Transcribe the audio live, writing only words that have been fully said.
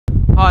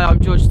Hi,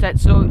 I'm George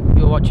Tetzel.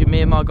 You're watching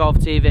Meandmygolf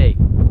TV.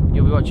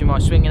 You'll be watching my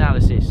swing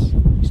analysis.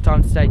 It's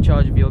time to take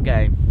charge of your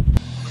game.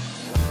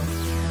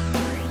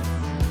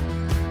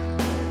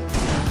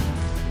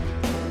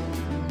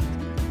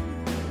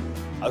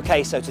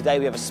 Okay, so today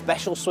we have a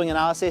special swing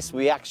analysis.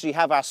 We actually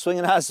have our swing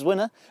analysis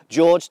winner,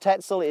 George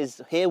Tetzel,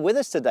 is here with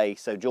us today.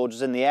 So George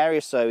is in the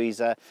area, so we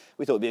thought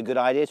it'd be a good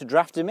idea to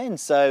draft him in.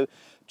 So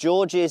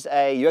George is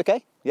you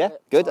okay? Yeah,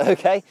 good,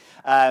 okay.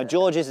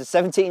 George is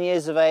 17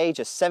 years of age,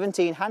 a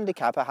 17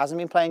 handicapper, hasn't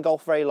been playing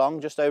golf very long,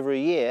 just over a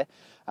year.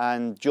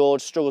 And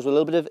George struggles with a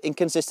little bit of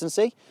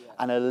inconsistency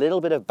and a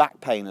little bit of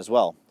back pain as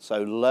well.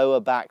 So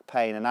lower back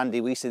pain. And Andy,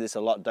 we see this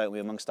a lot, don't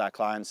we, amongst our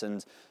clients,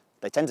 and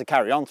they tend to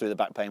carry on through the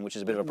back pain, which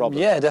is a bit of a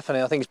problem. Yeah,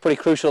 definitely. I think it's pretty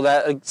crucial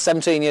that at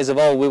 17 years of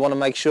old, we want to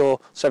make sure,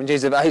 17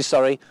 years of age,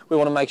 sorry, we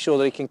want to make sure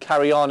that he can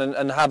carry on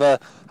and have a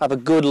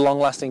good,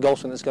 long-lasting golf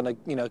swing that's going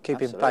to,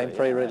 keep him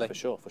pain-free, really. For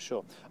sure, for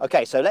sure.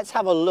 Okay, so let's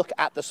have a look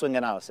at the swing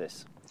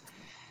analysis.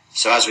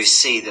 So as we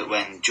see that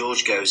when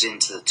George goes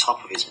into the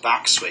top of his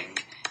backswing,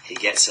 he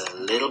gets a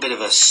little bit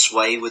of a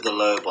sway with the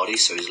lower body,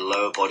 so his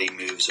lower body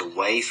moves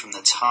away from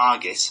the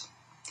target.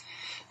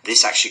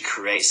 This actually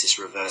creates this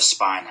reverse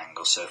spine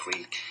angle. So if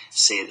we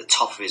see at the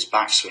top of his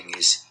backswing,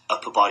 his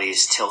upper body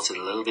is tilted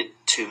a little bit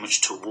too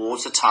much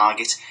towards the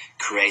target,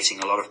 creating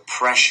a lot of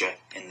pressure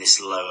in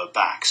this lower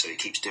back. So he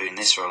keeps doing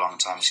this for a long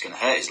time, it's going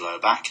to hurt his lower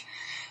back.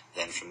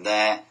 Then from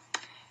there,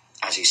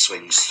 as he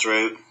swings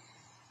through,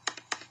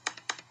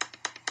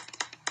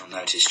 you'll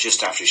notice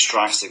just after he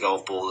strikes the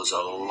golf ball, there's a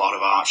lot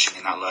of arching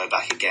in that lower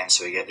back again.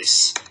 So we get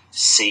this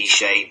C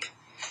shape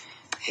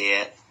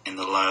here in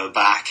the lower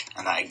back,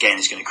 and that again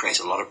is going to create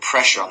a lot of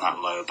pressure on that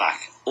lower back.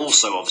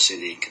 Also, obviously,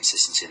 the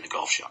inconsistency in the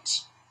golf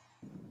shots.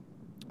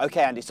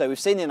 Okay, Andy, so we've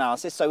seen the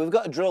analysis, so we've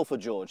got a drill for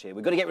George here.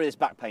 We've got to get rid of this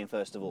back pain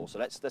first of all, so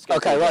let's go.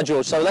 Okay, right,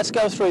 George, so let's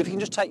go through. If you can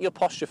just take your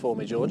posture for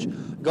me, George.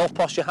 Golf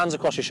posture, hands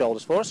across your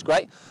shoulders for us,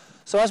 great.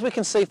 So as we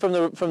can see from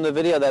the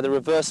video there, the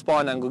reverse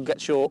spine angle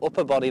gets your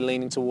upper body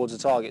leaning towards the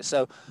target.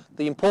 So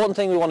the important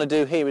thing we want to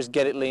do here is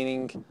get it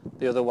leaning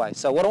the other way.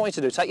 So what I want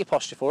you to do, take your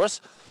posture for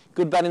us.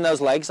 Good bend in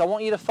those legs. I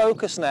want you to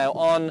focus now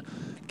on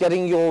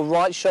getting your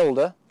right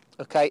shoulder,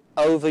 okay,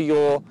 over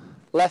your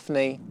left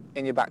knee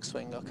in your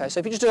backswing, okay? So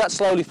if you just do that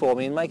slowly for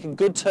me and make a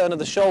good turn of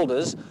the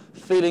shoulders,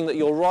 feeling that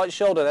your right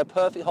shoulder, there,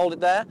 perfect, hold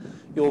it there.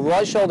 Your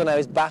right shoulder now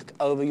is back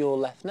over your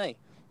left knee.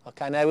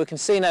 Okay, now we can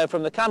see now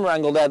from the camera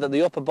angle there that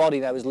the upper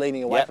body now is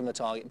leaning away from the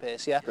target,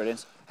 Piers, yeah?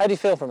 Brilliant. How do you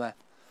feel from there?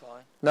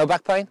 Fine. No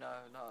back pain? No.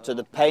 So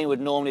the pain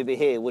would normally be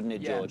here, wouldn't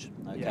it, George?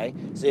 Okay.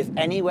 Yeah. So if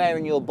anywhere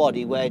in your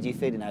body, where do you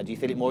feel it now? Do you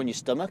feel it more in your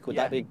stomach? Would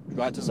that be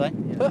right to say?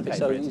 Yeah. Perfect. Okay,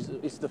 so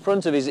it's the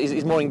front of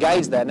is more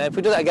engaged there. Now if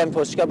we do that again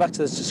for us, just go back to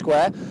the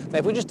square. Now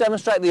if we just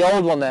demonstrate the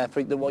old one there,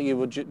 for what you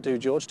would do,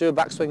 George, do a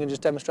backswing and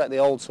just demonstrate the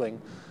old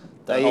swing.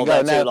 There you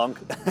go. Now, too long.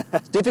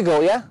 It's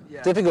difficult, yeah?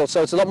 Difficult,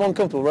 so it's a lot more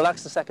uncomfortable.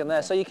 Relax a second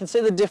there. So you can see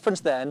the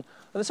difference then. And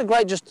it's a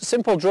great, just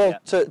simple drill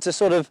to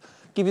sort of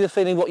give you the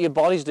feeling what your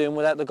body's doing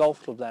without the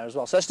golf club there as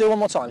well. So let's do it one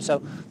more time.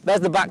 So there's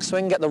the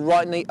backswing, get the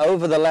right knee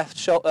over the left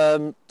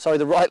shoulder,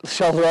 the right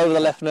shoulder over the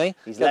left knee.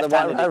 He's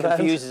left-handed, it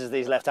confuses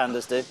these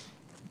left-handers do.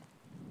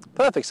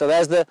 Perfect, so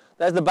there's the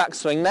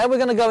backswing. Now we're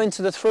going to go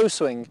into the through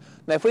swing.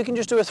 Now if we can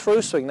just do a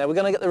through swing, now we're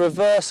going to get the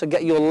reverse and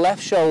get your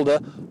left shoulder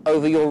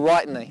over your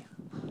right knee.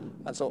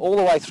 And so all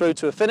the way through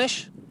to a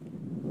finish.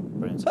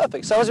 Brilliant.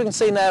 Perfect, so as we can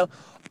see now,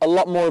 a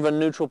lot more of a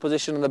neutral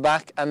position in the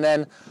back, and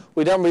then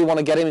we don't really want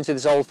to get him into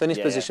this old finish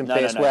position,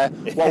 Piers, where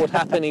what would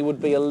happen, he would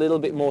be a little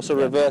bit more sort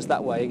of reversed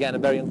that way. Again, a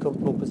very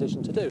uncomfortable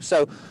position to do.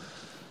 So,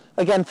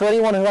 again, for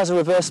anyone who has a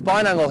reverse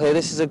spine angle here,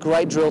 this is a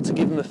great drill to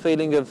give them the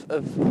feeling of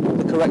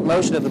the correct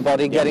motion of the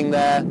body, getting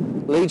their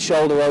lead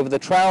shoulder over the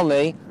trail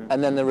knee,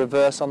 and then the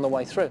reverse on the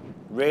way through.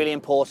 Really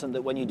important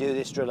that when you do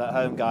this drill at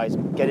home, guys,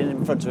 get it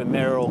in front of a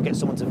mirror or get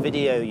someone to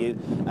video you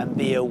and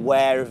be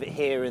aware of it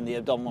here in the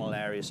abdominal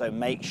area. So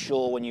make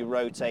sure when you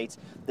rotate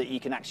that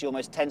you can actually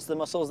almost tense the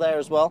muscles there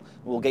as well.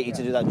 We'll get you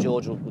to do that,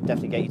 George. We'll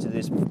definitely get you to do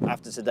this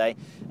after today.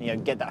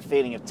 And, get that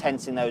feeling of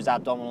tensing those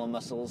abdominal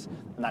muscles,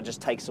 and that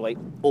just takes away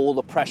all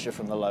the pressure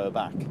from the lower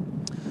back.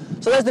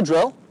 So there's the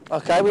drill.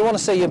 Okay, we want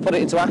to see you put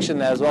it into action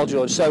there as well,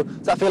 George. So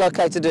does that feel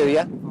okay to do,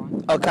 yeah?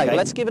 Okay,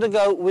 let's give it a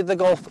go with the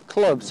golf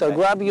club. So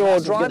grab your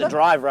driver. Get the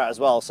driver out as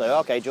well, so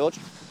okay, George.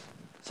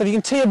 So if you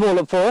can tee a ball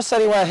up for us,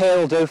 anywhere here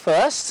will do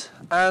first.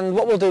 And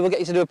what we'll do, we'll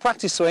get you to do a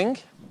practice swing.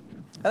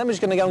 And then we're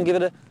just going to go and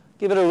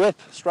give it a rip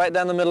straight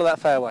down the middle of that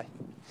fairway.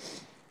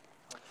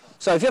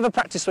 So if you have a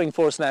practice swing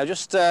for us now,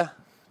 just to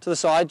the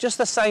side, just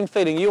the same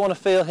feeling. You want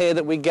to feel here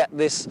that we get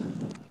this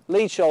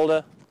lead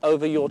shoulder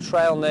over your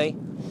trail knee,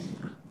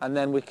 and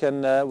then we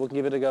can we'll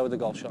give it a go with the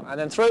golf shot. And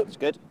then through. It's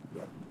good.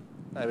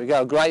 There we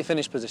go. Great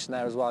finish position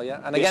there as well,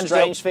 yeah. And again,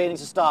 strange feeling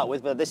to start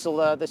with, but this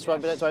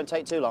won't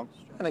take too long.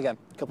 And again,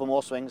 a couple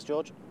more swings,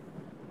 George.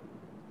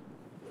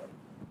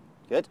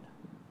 Good.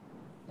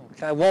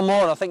 Okay, one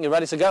more, and I think you're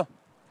ready to go.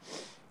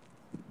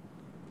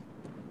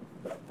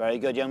 Very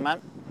good, young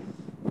man.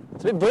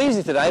 It's a bit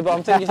breezy today, but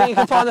I'm thinking, you think you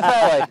can find the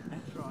fairway?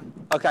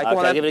 Okay, come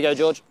on then. Give it a go,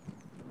 George.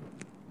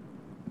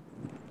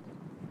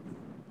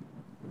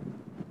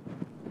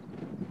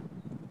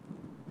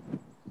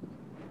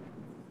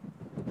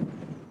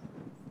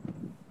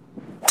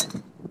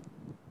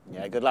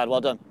 Yeah, good lad, well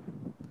done.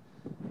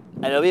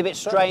 And it'll be a bit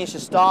strange to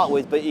start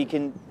with, but you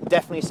can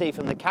definitely see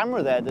from the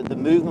camera there that the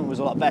movement was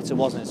a lot better,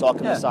 wasn't it? So I'll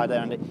come aside there,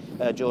 Andy,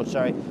 George,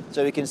 sorry.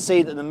 So we can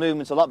see that the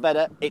movement's a lot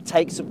better. It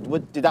takes,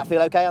 did that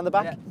feel okay on the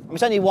back? Yeah. I mean,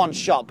 it's only one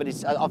shot, but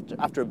it's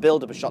after a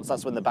build-up of shots,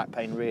 that's when the back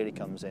pain really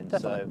comes in.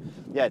 Definitely. So,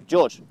 yeah,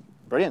 George,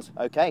 brilliant.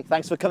 Okay,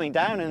 thanks for coming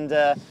down and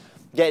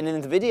getting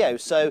into the video.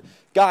 So,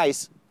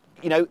 guys,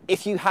 you know,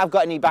 if you have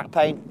got any back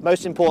pain,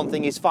 most important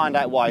thing is find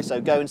out why.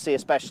 So go and see a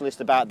specialist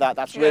about that.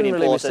 That's really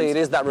important. See, it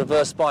is that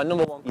reverse spine,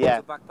 number one cause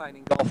of back pain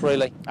in golf,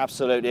 really.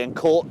 Absolutely, and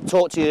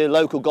talk to your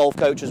local golf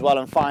coach as well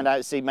and find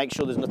out, make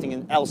sure there's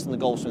nothing else in the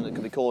golf swing that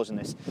could be causing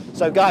this.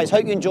 So guys,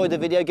 hope you enjoyed the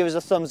video. Give us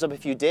a thumbs up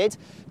if you did.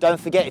 Don't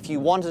forget, if you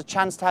want a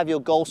chance to have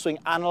your golf swing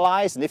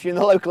analysed, and if you're in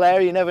the local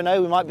area, you never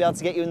know, we might be able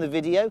to get you in the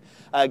video,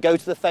 go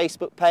to the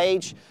Facebook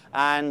page,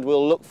 and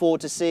we'll look forward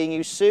to seeing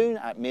you soon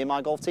at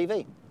Meandmygolf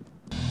TV.